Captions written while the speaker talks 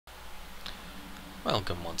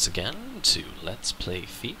Welcome once again to Let's Play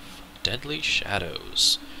Thief Deadly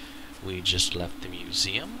Shadows. We just left the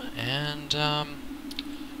museum, and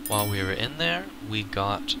while we were in there, we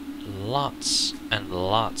got lots and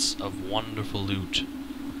lots of wonderful loot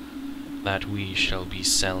that we shall be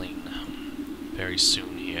selling very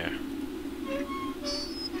soon here.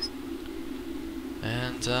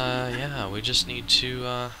 And yeah, we just need to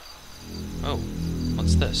oh,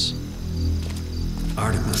 what's this?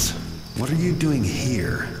 Artemis, what are you doing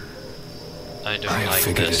here? I don't I like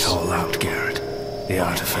figured this. it all out, Garrett. The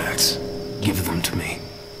artifacts. Give them to me.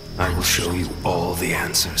 I will show you all the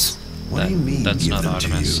answers. What do you mean, That's give not them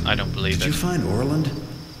Artemis. to you? I don't believe Did it. you find Orland?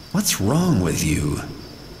 What's wrong with you?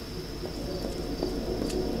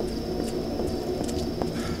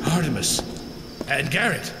 Artemis and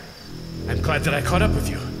Garrett, I'm glad that I caught up with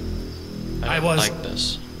you. I don't like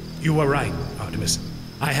this. You were right, Artemis.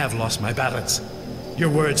 I have lost my balance. Your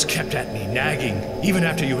words kept at me, nagging, even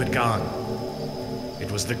after you had gone. It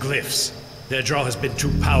was the glyphs. Their draw has been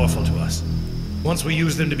too powerful to us. Once we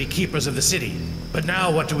used them to be keepers of the city, but now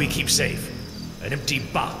what do we keep safe? An empty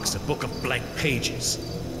box, a book of blank pages.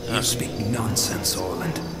 You speak nonsense,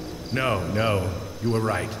 Orland. No, you were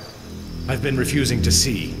right. I've been refusing to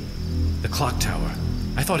see. The clock tower.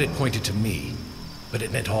 I thought it pointed to me, but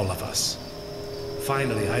it meant all of us.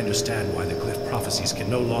 Finally, I understand why the glyph prophecies can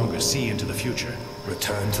no longer see into the future.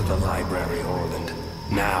 Return to the library, Orland.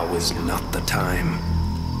 Now is not the time.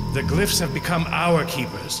 The glyphs have become our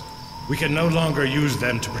keepers. We can no longer use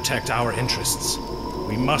them to protect our interests.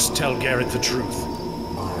 We must tell Garrett the truth.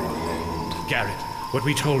 Garrett, what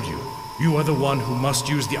we told you. You are the one who must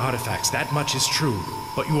use the artifacts. That much is true.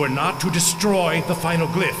 But you are not to destroy the final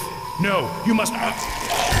glyph. No, you must not.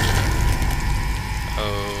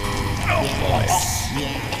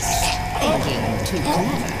 Thinking too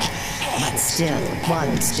clever, but still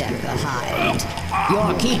one step behind.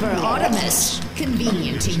 Your keeper Artemis,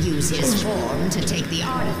 convenient to use his form to take the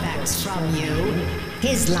artifacts from you.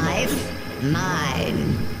 His life,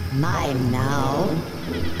 mine. Mine now.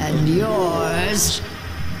 And yours.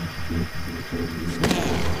 There.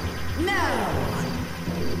 No!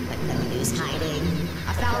 But no use hiding.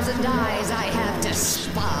 1,000 eyes I have to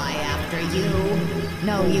spy after you.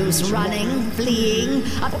 No use running, fleeing.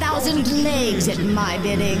 1,000 legs at my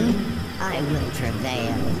bidding. I will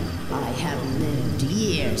prevail. I have lived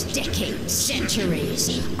years, decades, centuries.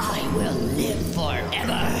 I will live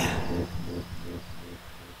forever.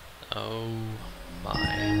 Oh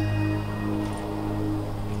my.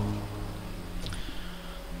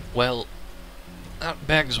 Well, that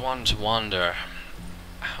begs one to wonder,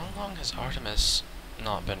 how long has Artemis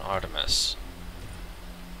not been Artemis?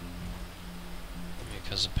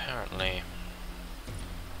 Because apparently,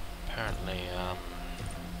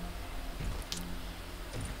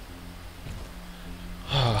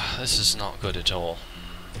 oh, this is not good at all.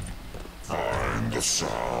 Find the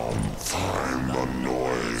sound, find the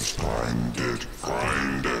noise, find it,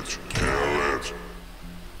 kill it.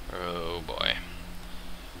 Oh boy.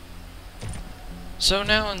 So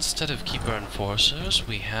now instead of Keeper Enforcers,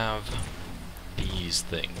 we have these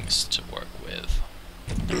things to work with.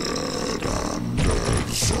 Dead and dead,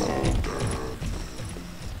 so dead.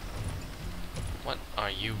 What are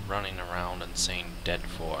you running around and saying dead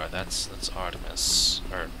for? That's Artemis.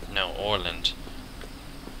 Or, no, Orland.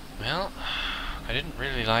 Well, I didn't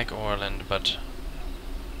really like Orland, but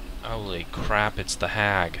holy crap, it's the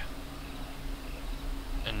hag.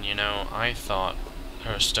 And you know, I thought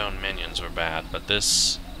her stone minions were bad, but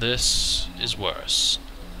this is worse.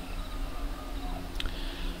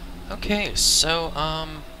 Okay, so,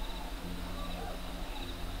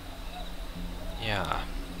 yeah.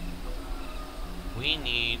 We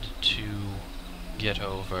need to get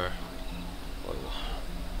over... Whoa.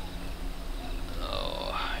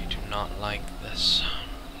 Oh, I do not like this.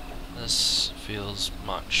 This feels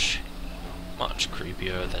much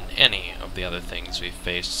creepier than any of the other things we've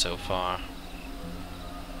faced so far.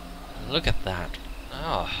 Look at that.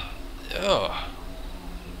 Oh. Ugh.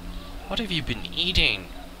 What have you been eating?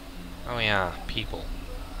 Oh yeah, people.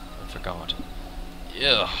 I forgot.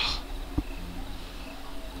 Ugh.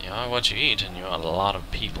 You are what you eat, and you're a lot of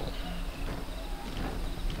people.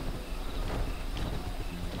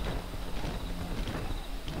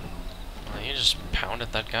 Well, you just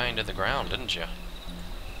pounded that guy into the ground, didn't you?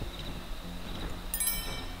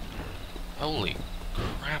 Holy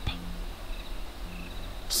crap.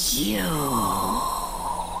 You.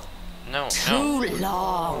 No, Too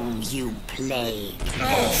long you played.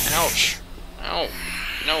 Ouch. Ow.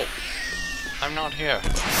 No. I'm not here.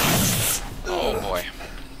 Oh boy.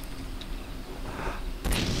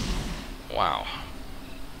 Wow.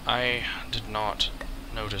 I did not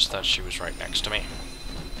notice that she was right next to me.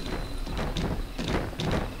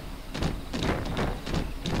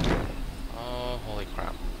 Oh, holy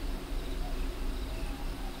crap.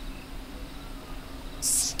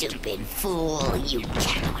 Stupid fool, you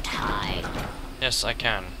cannot hide. Yes, I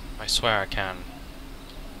can. I swear I can.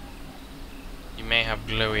 You may have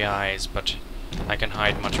glowy eyes, but I can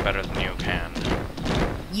hide much better than you can.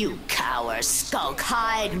 You cower, skulk,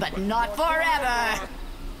 hide, but not forever!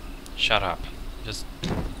 Shut up. Just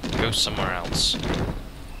go somewhere else.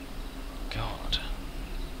 God.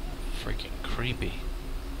 Freaking creepy.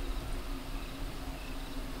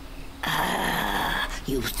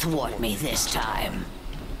 You thwart me this time.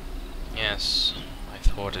 Yes, I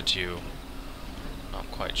thwarted you. Not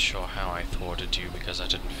quite sure how I thwarted you because I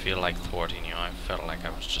didn't feel like thwarting you. I felt like I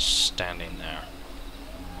was just standing there,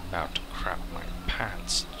 about to crap my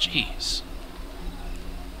pants. Jeez.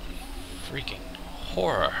 Freaking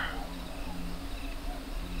horror.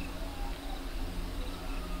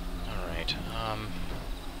 Alright,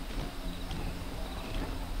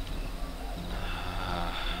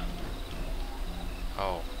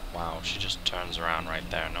 oh, wow, she just turns around right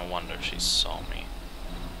there. No wonder she saw me.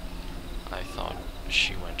 I thought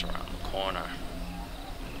she went around the corner.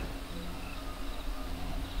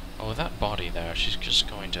 Oh, that body there, she's just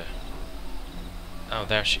going to... Oh,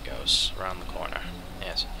 there she goes, around the corner.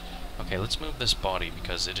 Yes. Okay, let's move this body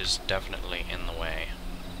because it is definitely in the way.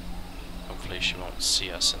 Hopefully she won't see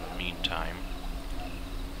us in the meantime.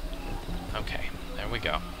 Okay, there we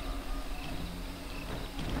go.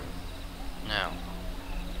 Now,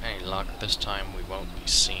 any luck, this time we won't be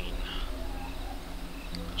seen.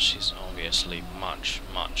 She's obviously much,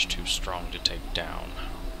 much too strong to take down.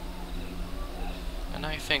 And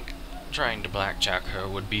I think trying to blackjack her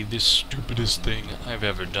would be the stupidest thing I've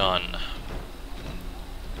ever done.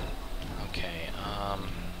 Okay,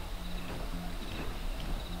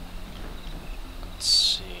 let's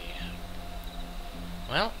see.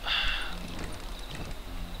 Well,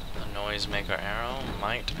 the noisemaker arrow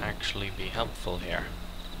might actually be helpful here.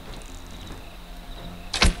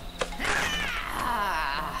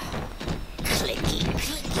 Clicky,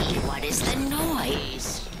 clicky, what is the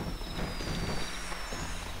noise?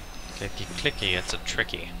 Clicky clicky, it's a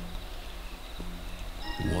tricky.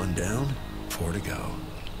 1 down, 4 to go.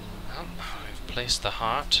 Well, we've placed the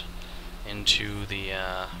heart into the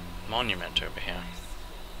monument over here.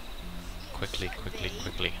 Quickly, quickly,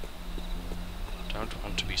 quickly. Don't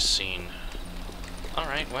want to be seen.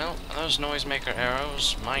 Alright, well, those noisemaker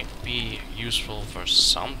arrows might be useful for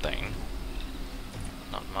something.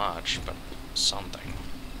 Not much, but something.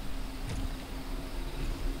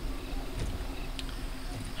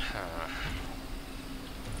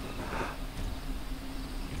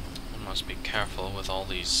 One must be careful with all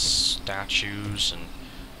these statues and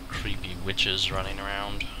creepy witches running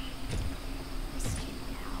around.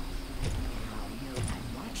 No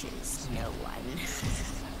one watches, no one.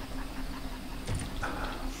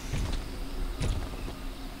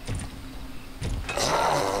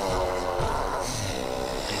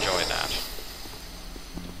 Enjoy that.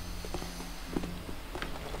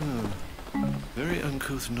 Very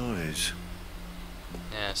uncouth noise.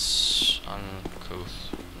 Yes,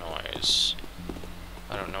 uncouth noise.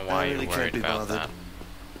 I don't know why really you're worried can't be about bothered. that.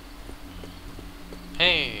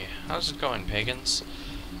 Hey, how's it going, pagans?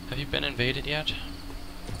 Have you been invaded yet?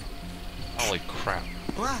 Holy crap.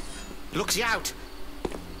 What? Looks you out.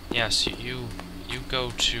 Yes, you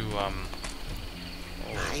go to, I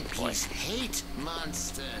oh boy. peace hate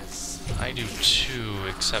monsters. I do too,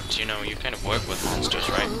 except, you know, you kind of work with monsters,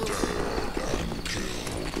 right?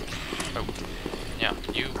 Oh, yeah,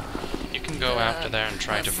 you can go after there and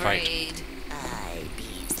try to fight. I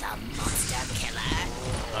be the monster killer.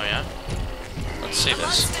 Oh yeah? Let's see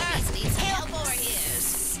this.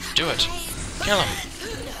 Do it! Kill him!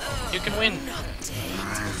 You can win!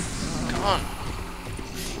 Come on!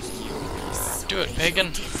 Do it,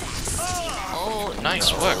 pagan! Oh,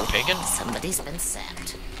 nice work, pagan! Somebody's been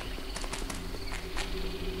sent.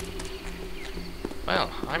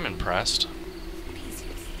 Well, I'm impressed.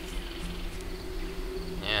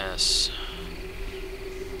 Yes.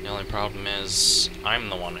 The only problem is, I'm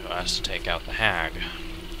the one who has to take out the hag.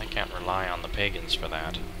 I can't rely on the pagans for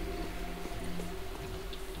that.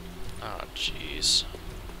 Oh, jeez.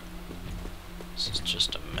 This is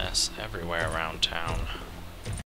just a mess everywhere around town.